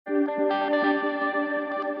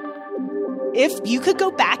If you could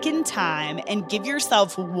go back in time and give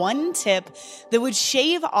yourself one tip that would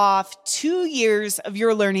shave off 2 years of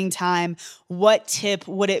your learning time, what tip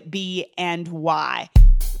would it be and why?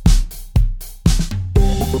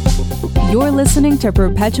 You're listening to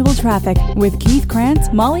Perpetual Traffic with Keith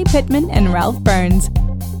Krantz, Molly Pittman, and Ralph Burns.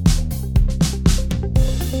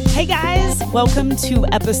 Hey guys, welcome to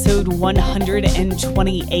episode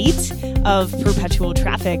 128 of Perpetual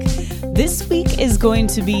Traffic. This week is going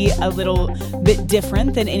to be a little bit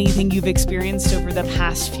different than anything you've experienced over the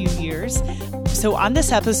past few years. So on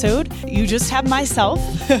this episode, you just have myself,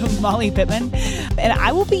 Molly Pittman, and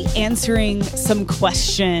I will be answering some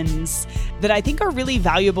questions that I think are really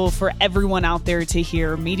valuable for everyone out there to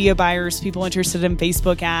hear. Media buyers, people interested in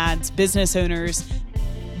Facebook ads, business owners.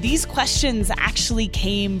 These questions actually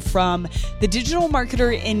came from the Digital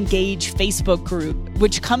Marketer Engage Facebook group,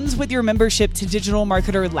 which comes with your membership to Digital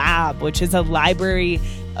Marketer Lab, which is a library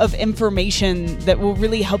of information that will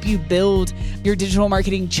really help you build your digital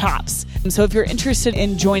marketing chops. And so if you're interested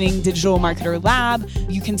in joining Digital Marketer Lab,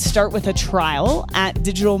 you can start with a trial at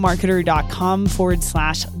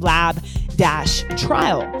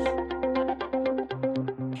digitalmarketer.com/lab-trial.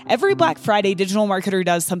 Every Black Friday, Digital Marketer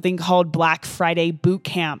does something called Black Friday Boot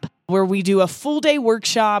Camp, where we do a full day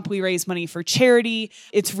workshop. We raise money for charity.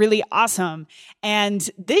 It's really awesome.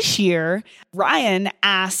 And this year, Ryan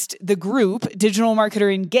asked the group, Digital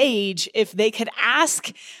Marketer Engage, if they could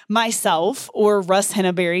ask myself or Russ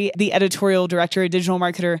Henneberry, the editorial director of Digital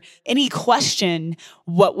Marketer, any question,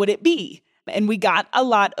 what would it be? And we got a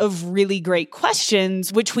lot of really great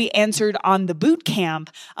questions, which we answered on the boot camp.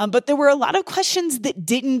 But there were a lot of questions that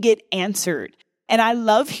didn't get answered. And I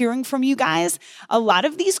love hearing from you guys. A lot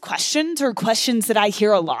of these questions are questions that I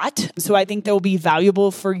hear a lot. So I think they'll be valuable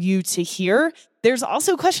for you to hear. There's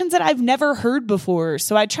also questions that I've never heard before.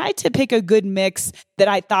 So I tried to pick a good mix that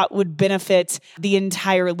I thought would benefit the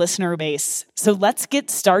entire listener base. So let's get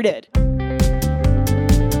started.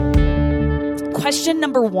 Question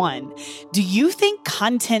number 1, do you think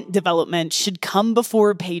content development should come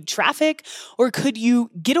before paid traffic, or could you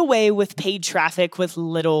get away with paid traffic with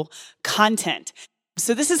little content?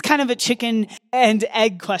 So this is kind of a chicken and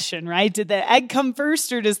egg question, right? Did the egg come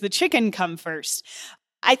first or does the chicken come first?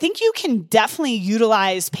 I think you can definitely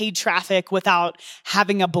utilize paid traffic without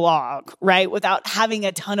having a blog, right? Without having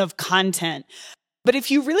a ton of content. But if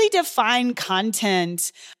you really define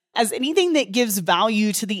content as anything that gives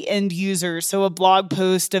value to the end user, so a blog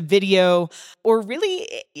post, a video, or really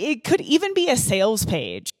it could even be a sales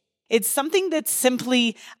page. It's something that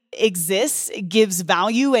simply exists, gives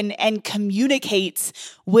value, and communicates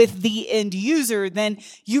with the end user, then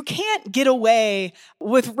you can't get away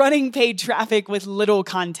with running paid traffic with little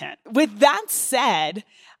content. With that said,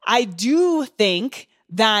 I do think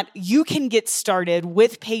that you can get started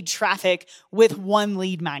with paid traffic with one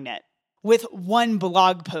lead magnet, with one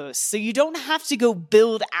blog post. So you don't have to go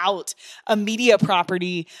build out a media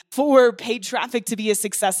property for paid traffic to be a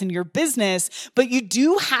success in your business, but you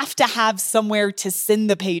do have to have somewhere to send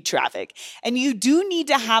the paid traffic. And you do need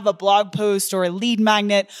to have a blog post or a lead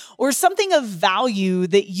magnet or something of value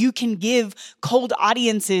that you can give cold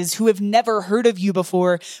audiences who have never heard of you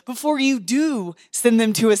before you do send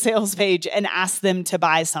them to a sales page and ask them to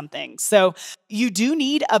buy something. So you do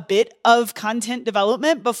need a bit of content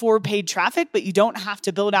development before paid traffic, but you don't have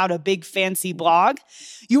to build out a big fancy blog.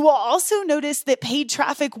 You will also notice that paid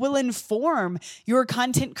traffic will inform your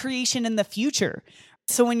content creation in the future.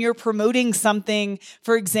 So when you're promoting something,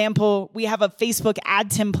 for example, we have a Facebook ad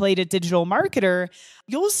template at Digital Marketer,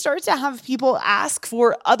 you'll start to have people ask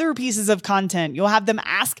for other pieces of content. You'll have them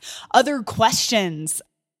ask other questions.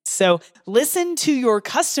 So listen to your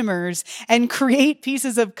customers and create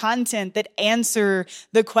pieces of content that answer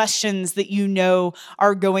the questions that you know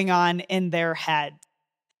are going on in their head.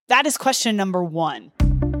 That is question number 1.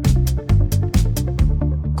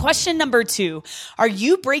 Question number 2, are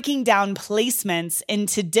you breaking down placements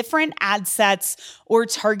into different ad sets or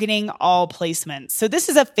targeting all placements? So this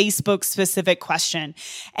is a Facebook specific question.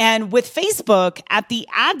 And with Facebook at the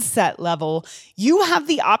ad set level, you have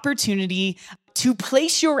the opportunity to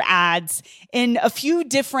place your ads in a few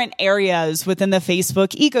different areas within the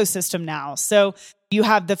Facebook ecosystem now. So you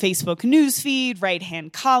have the Facebook newsfeed,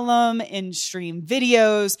 right-hand column, in-stream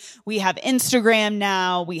videos. We have Instagram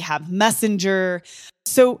now. We have Messenger.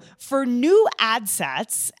 So for new ad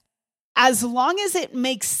sets, as long as it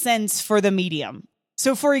makes sense for the medium,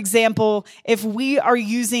 So for example, if we are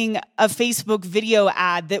using a Facebook video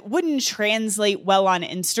ad that wouldn't translate well on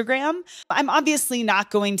Instagram, I'm obviously not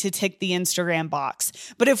going to tick the Instagram box.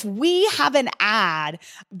 But if we have an ad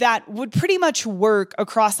that would pretty much work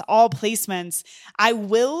across all placements, I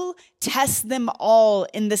will test them all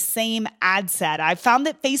in the same ad set. I found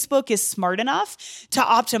that Facebook is smart enough to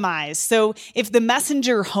optimize. So if the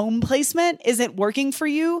Messenger home placement isn't working for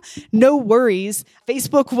you, no worries.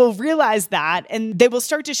 Facebook will realize that and they will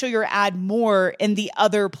start to show your ad more in the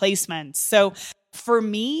other placements. So for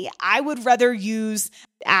me, I would rather use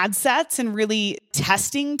ad sets and really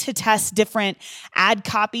testing to test different ad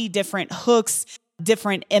copy, different hooks,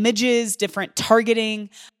 different images, different targeting,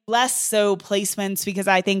 less so placements, because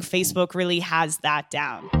I think Facebook really has that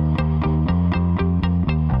down.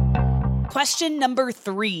 Question number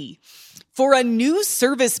 3. For a new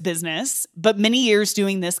service business, but many years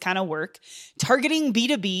doing this kind of work, targeting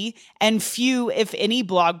B2B and few, if any,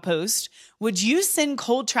 blog posts, would you send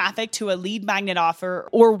cold traffic to a lead magnet offer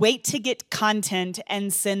or wait to get content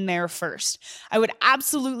and send there first? I would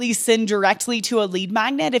absolutely send directly to a lead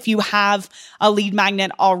magnet if you have a lead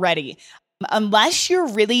magnet already. Unless you're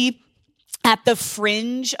really at the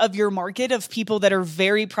fringe of your market of people that are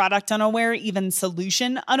very product unaware, even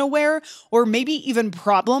solution unaware, or maybe even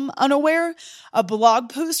problem unaware, a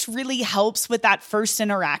blog post really helps with that first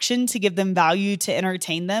interaction to give them value, to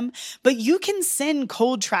entertain them. But you can send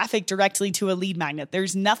cold traffic directly to a lead magnet.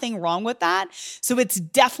 There's nothing wrong with that. So it's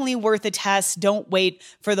definitely worth a test. Don't wait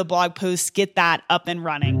for the blog post. Get that up and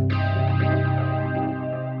running.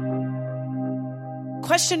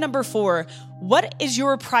 Question number 4, what is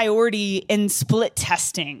your priority in split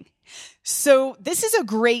testing? So this is a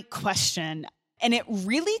great question, and it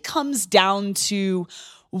really comes down to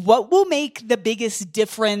what will make the biggest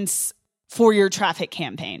difference for your traffic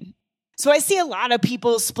campaign. So I see a lot of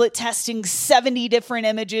people split testing 70 different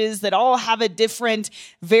images that all have a different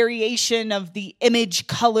variation of the image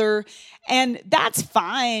color. And that's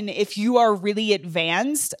fine if you are really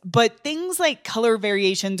advanced, but things like color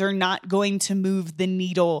variations are not going to move the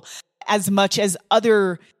needle as much as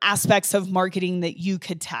other aspects of marketing that you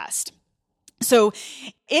could test. So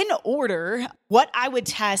in order, what I would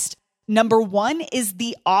test, number 1 is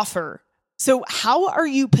the offer. So how are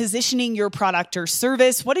you positioning your product or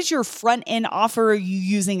service? What is your front end offer? Are you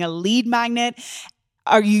using a lead magnet?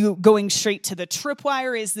 Are you going straight to the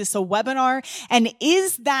tripwire? Is this a webinar? And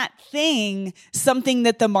is that thing something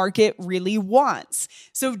that the market really wants?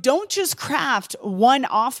 So don't just craft one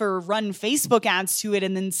offer, run Facebook ads to it,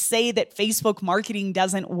 and then say that Facebook marketing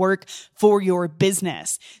doesn't work for your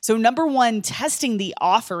business. So number 1, testing the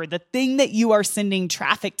offer, the thing that you are sending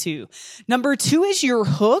traffic to. Number 2 is your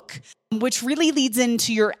hook, which really leads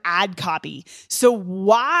into your ad copy. So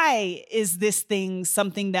why is this thing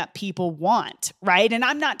something that people want, right? And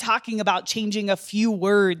I'm not talking about changing a few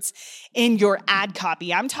words in your ad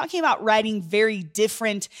copy. I'm talking about writing very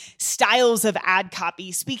different styles of ad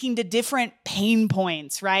copy, speaking to different pain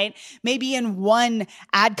points, right? Maybe in one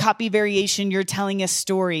ad copy variation, you're telling a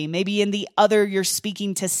story. Maybe in the other, you're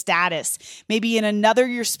speaking to status. Maybe in another,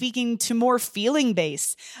 you're speaking to more feeling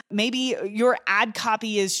base. Maybe your ad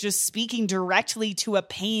copy is just speaking directly to a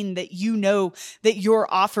pain that you know that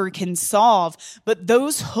your offer can solve. But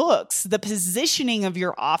those hooks, the positioning of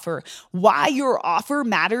your offer, why your offer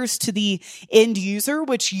matters to the end user,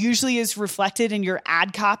 which usually is reflected in your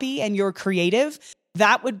ad copy and your creative,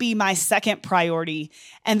 that would be my second priority.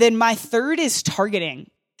 And then my third is targeting.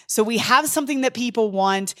 So we have something that people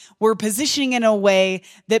want. We're positioning in a way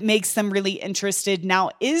that makes them really interested. Now,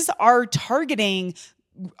 is our targeting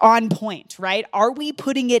on point, right? Are we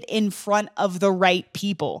putting it in front of the right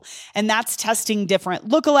people? And that's testing different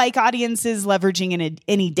lookalike audiences, leveraging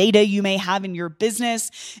any data you may have in your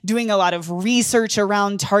business, doing a lot of research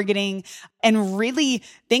around targeting, and really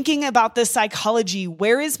thinking about the psychology.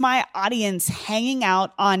 Where is my audience hanging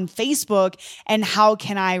out on Facebook, and how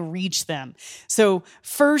can I reach them? So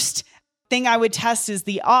first thing I would test is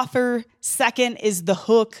the offer. Second is the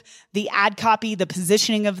hook, the ad copy, the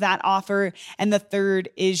positioning of that offer. And the third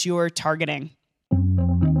is your targeting.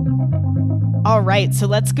 All right, so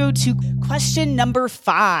let's go to question number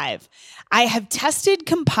 5. I have tested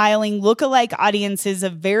compiling lookalike audiences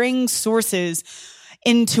of varying sources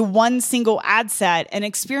into one single ad set and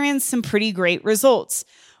experienced some pretty great results.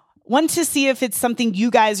 Want to see if it's something you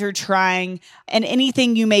guys are trying and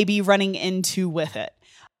anything you may be running into with it.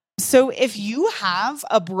 So if you have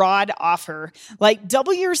a broad offer, like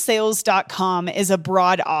doubleyoursales.com is a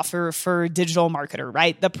broad offer for digital marketer,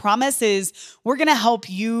 right? The promise is we're going to help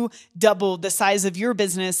you double the size of your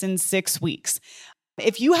business in 6 weeks.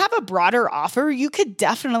 If you have a broader offer, you could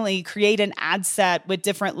definitely create an ad set with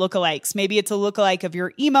different lookalikes. Maybe it's a lookalike of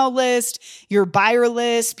your email list, your buyer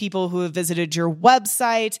list, people who have visited your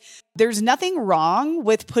website. There's nothing wrong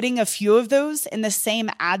with putting a few of those in the same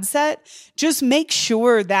ad set. Just make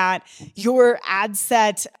sure that your ad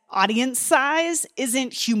set audience size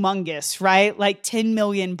isn't humongous, right? Like 10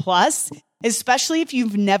 million plus. Especially if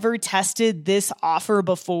you've never tested this offer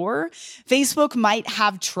before, Facebook might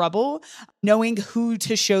have trouble knowing who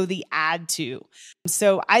to show the ad to.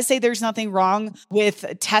 So I say there's nothing wrong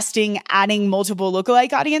with testing, adding multiple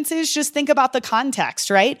lookalike audiences. Just think about the context,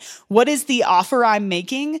 right? What is the offer I'm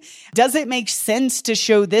making? Does it make sense to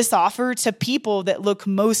show this offer to people that look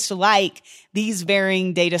most like these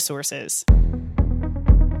varying data sources?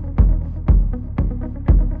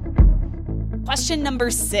 Question number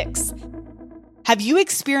 6. Have you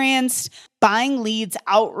experienced buying leads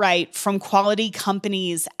outright from quality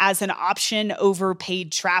companies as an option over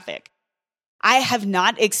paid traffic? I have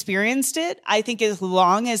not experienced it. I think as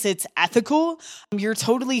long as it's ethical, you're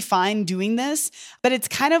totally fine doing this, but it's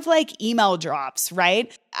kind of like email drops,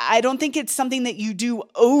 right? I don't think it's something that you do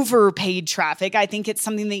over paid traffic. I think it's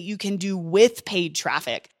something that you can do with paid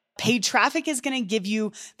traffic. Paid traffic is going to give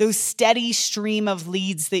you those steady stream of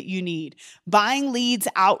leads that you need. Buying leads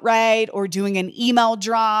outright or doing an email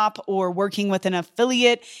drop or working with an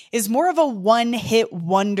affiliate is more of a one-hit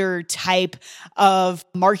wonder type of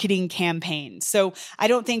marketing campaign. So I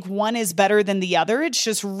don't think one is better than the other. It's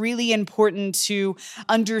just really important to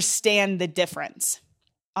understand the difference.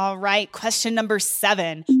 All right, question number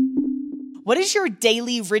 7. What is your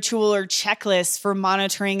daily ritual or checklist for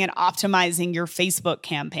monitoring and optimizing your Facebook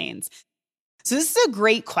campaigns? So this is a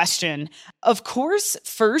great question. Of course,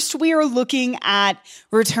 first we are looking at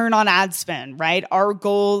return on ad spend, right? Our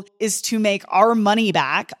goal is to make our money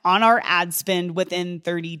back on our ad spend within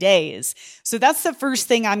 30 days. So that's the first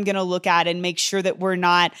thing I'm going to look at and make sure that we're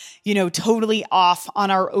not, totally off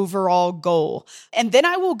on our overall goal. And then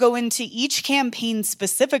I will go into each campaign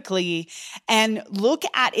specifically and look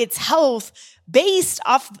at its health based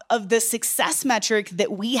off of the success metric that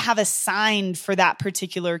we have assigned for that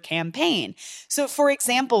particular campaign. So for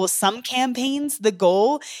example, some campaigns, the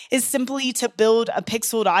goal is simply to build a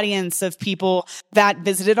pixeled audience of people that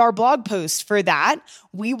visited our blog post. For that,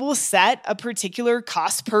 we will set a particular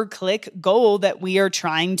cost per click goal that we are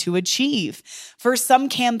trying to achieve. For some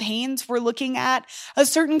campaigns, we're looking at a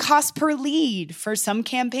certain cost per lead. For some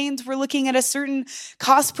campaigns, we're looking at a certain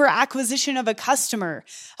cost per acquisition of a customer.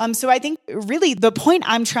 So I think really the point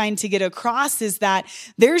I'm trying to get across is that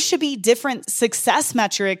there should be different success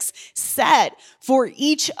metrics set for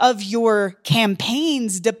each of your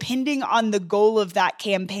campaigns depending on the goal of that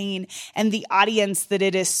campaign and the audience that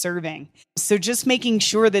it is serving. So just making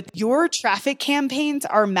sure that your traffic campaigns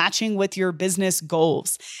are matching with your business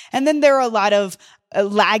goals. And then there are a lot of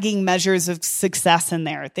lagging measures of success in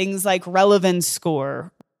there, things like relevance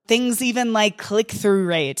score, things even like click-through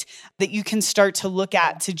rate that you can start to look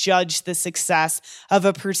at to judge the success of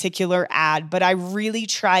a particular ad. But I really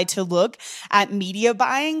try to look at media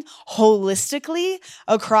buying holistically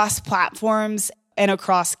across platforms and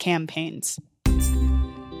across campaigns.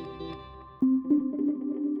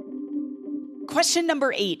 Question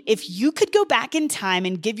number 8. If you could go back in time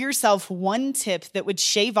and give yourself one tip that would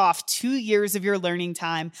shave off 2 years of your learning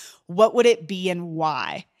time, what would it be and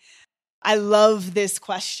why? I love this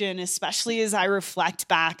question, especially as I reflect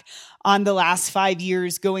back on the last 5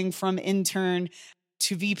 years going from intern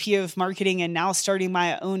to VP of marketing and now starting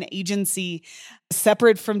my own agency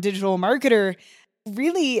separate from digital marketer.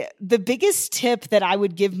 Really, the biggest tip that I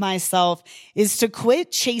would give myself is to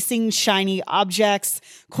quit chasing shiny objects,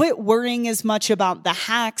 quit worrying as much about the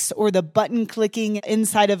hacks or the button clicking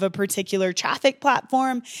inside of a particular traffic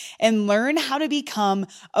platform, and learn how to become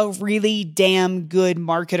a really damn good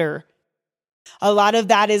marketer. A lot of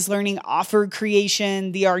that is learning offer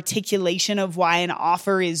creation, the articulation of why an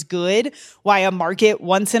offer is good, why a market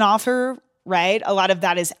wants an offer, right? A lot of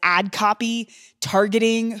that is ad copy,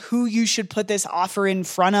 targeting who you should put this offer in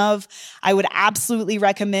front of. I would absolutely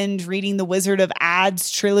recommend reading The Wizard of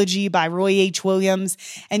Ads trilogy by Roy H. Williams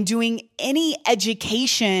and doing any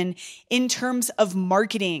education in terms of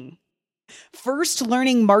marketing. First,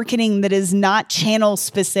 learning marketing that is not channel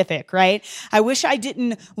specific, right? I wish I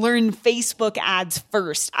didn't learn Facebook ads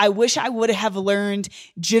first. I wish I would have learned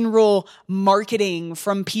general marketing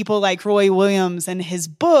from people like Roy Williams and his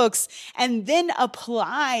books, and then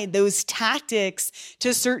apply those tactics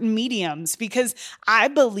to certain mediums, because I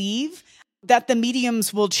believe that the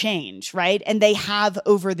mediums will change, right? And they have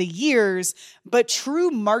over the years, but true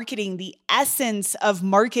marketing, the essence of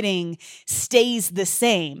marketing stays the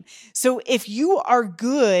same. So if you are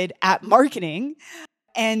good at marketing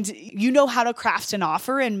and you know how to craft an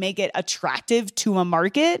offer and make it attractive to a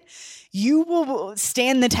market, you will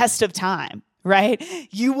stand the test of time. Right?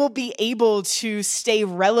 You will be able to stay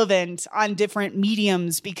relevant on different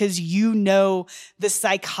mediums because you know the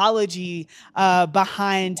psychology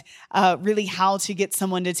behind really how to get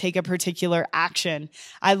someone to take a particular action.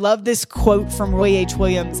 I love this quote from Roy H.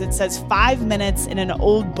 Williams. It says, 5 minutes in an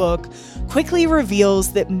old book quickly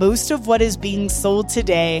reveals that most of what is being sold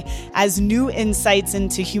today as new insights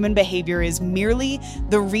into human behavior is merely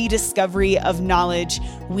the rediscovery of knowledge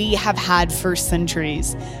we have had for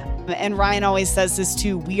centuries. And Ryan always says this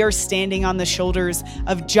too. We are standing on the shoulders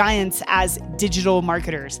of giants as digital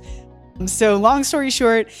marketers. So long story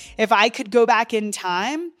short, if I could go back in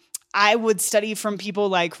time, I would study from people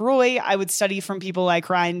like Roy. I would study from people like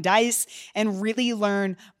Ryan Deiss and really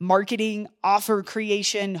learn marketing, offer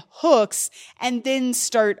creation, hooks, and then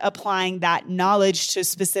start applying that knowledge to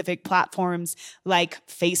specific platforms like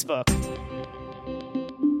Facebook.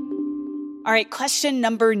 All right, question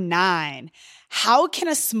number 9. How can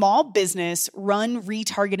a small business run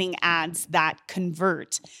retargeting ads that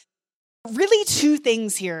convert? Really 2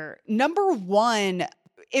 things here. Number 1,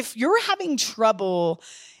 if you're having trouble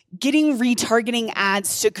getting retargeting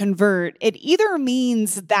ads to convert, it either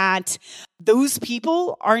means that those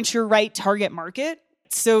people aren't your right target market.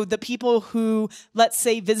 So the people who, let's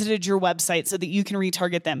say, visited your website so that you can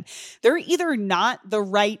retarget them, they're either not the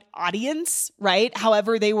right audience, right?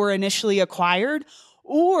 However they were initially acquired,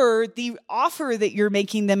 or the offer that you're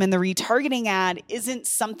making them in the retargeting ad isn't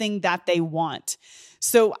something that they want.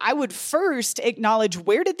 So I would first acknowledge,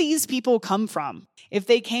 where did these people come from? If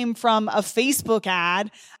they came from a Facebook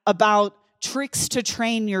ad about tricks to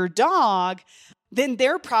train your dog, then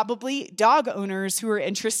they're probably dog owners who are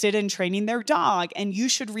interested in training their dog, and you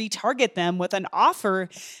should retarget them with an offer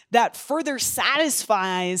that further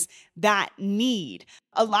satisfies that need.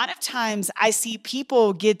 A lot of times I see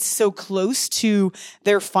people get so close to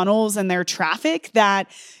their funnels and their traffic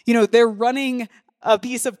that, they're running a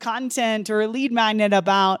piece of content or a lead magnet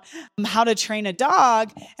about how to train a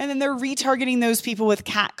dog, and then they're retargeting those people with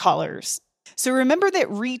cat collars. So remember that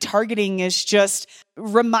retargeting is just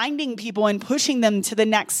reminding people and pushing them to the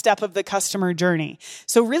next step of the customer journey.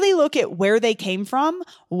 So really look at where they came from,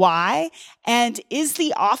 why, and is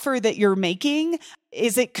the offer that you're making,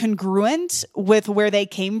 is it congruent with where they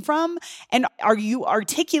came from? And are you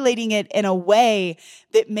articulating it in a way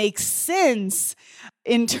that makes sense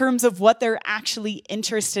in terms of what they're actually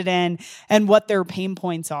interested in and what their pain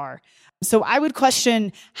points are? So I would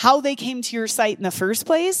question how they came to your site in the first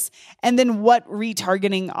place, and then what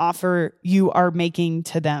retargeting offer you are making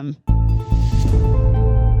to them.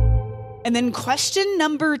 And then question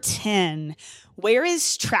number 10, where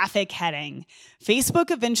is traffic heading? Facebook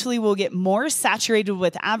eventually will get more saturated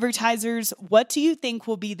with advertisers. What do you think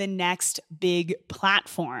will be the next big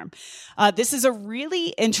platform? This is a really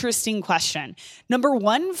interesting question. Number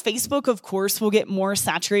 1, Facebook, of course, will get more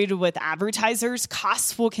saturated with advertisers.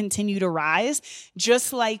 Costs will continue to rise,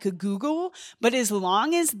 just like Google. But as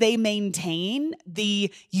long as they maintain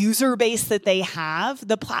the user base that they have,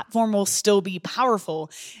 the platform will still be powerful.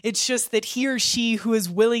 It's just that he or she who is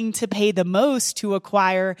willing to pay the most to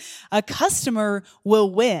acquire a customer will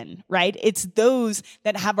win, right? It's those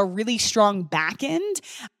that have a really strong back end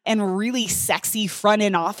and really sexy front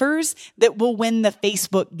end offers that will win the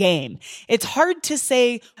Facebook game. It's hard to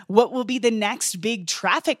say what will be the next big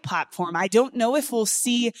traffic platform. I don't know if we'll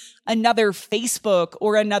see another Facebook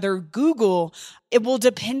or another Google. It will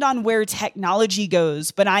depend on where technology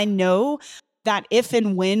goes, but I know that if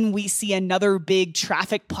and when we see another big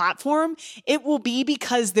traffic platform, it will be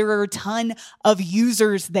because there are a ton of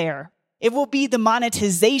users there. It will be the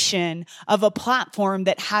monetization of a platform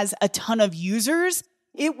that has a ton of users.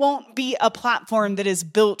 It won't be a platform that is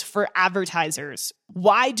built for advertisers.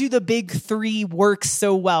 Why do the big 3 work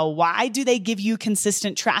so well? Why do they give you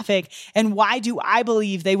consistent traffic? And why do I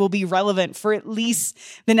believe they will be relevant for at least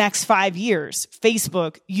the next 5 years?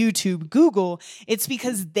 Facebook, YouTube, Google. It's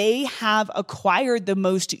because they have acquired the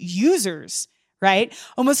most users, right?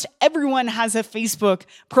 Almost everyone has a Facebook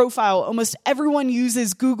profile. Almost everyone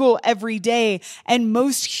uses Google every day. And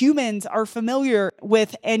most humans are familiar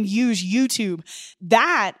with and use YouTube.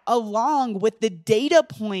 That, along with the data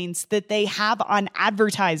points that they have on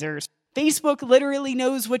advertisers. Facebook literally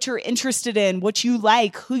knows what you're interested in, what you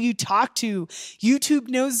like, who you talk to. YouTube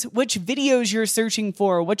knows which videos you're searching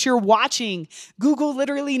for, what you're watching. Google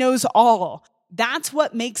literally knows all. That's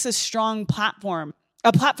what makes a strong platform.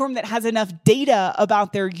 A platform that has enough data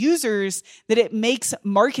about their users that it makes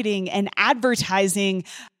marketing and advertising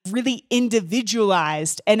really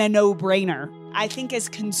individualized and a no-brainer. I think as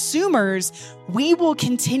consumers, we will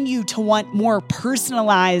continue to want more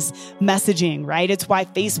personalized messaging, right? It's why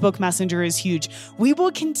Facebook Messenger is huge. We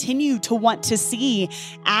will continue to want to see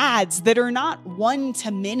ads that are not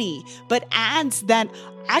one-to-many, but ads that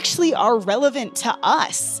actually are relevant to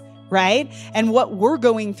us, right? And what we're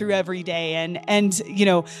going through every day. And you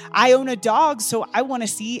know, I own a dog, so I want to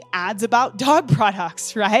see ads about dog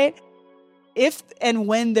products, right? If and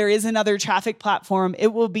when there is another traffic platform, it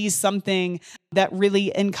will be something that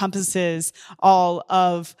really encompasses all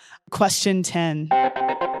of question 10.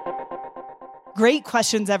 Great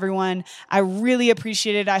questions, everyone. I really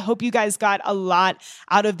appreciate it. I hope you guys got a lot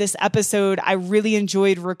out of this episode. I really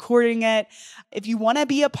enjoyed recording it. If you want to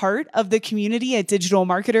be a part of the community at Digital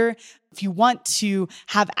Marketer, if you want to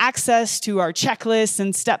have access to our checklists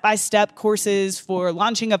and step-by-step courses for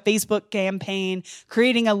launching a Facebook campaign,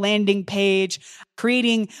 creating a landing page,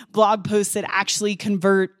 creating blog posts that actually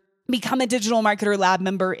convert, become a Digital Marketer Lab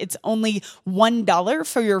member. It's only $1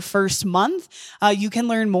 for your first month. You can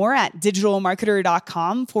learn more at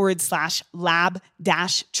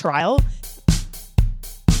digitalmarketer.com/lab-trial.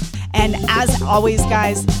 And as always,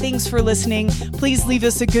 guys, thanks for listening. Please leave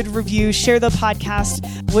us a good review. Share the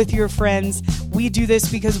podcast with your friends. We do this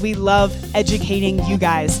because we love educating you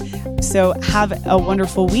guys. So have a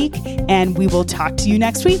wonderful week, and we will talk to you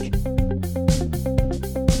next week.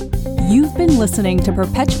 You've been listening to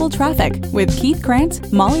Perpetual Traffic with Keith Krantz,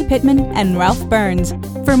 Molly Pittman, and Ralph Burns.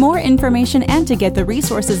 For more information and to get the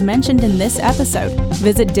resources mentioned in this episode,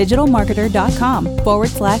 visit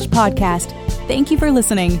digitalmarketer.com/podcast. Thank you for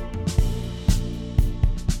listening.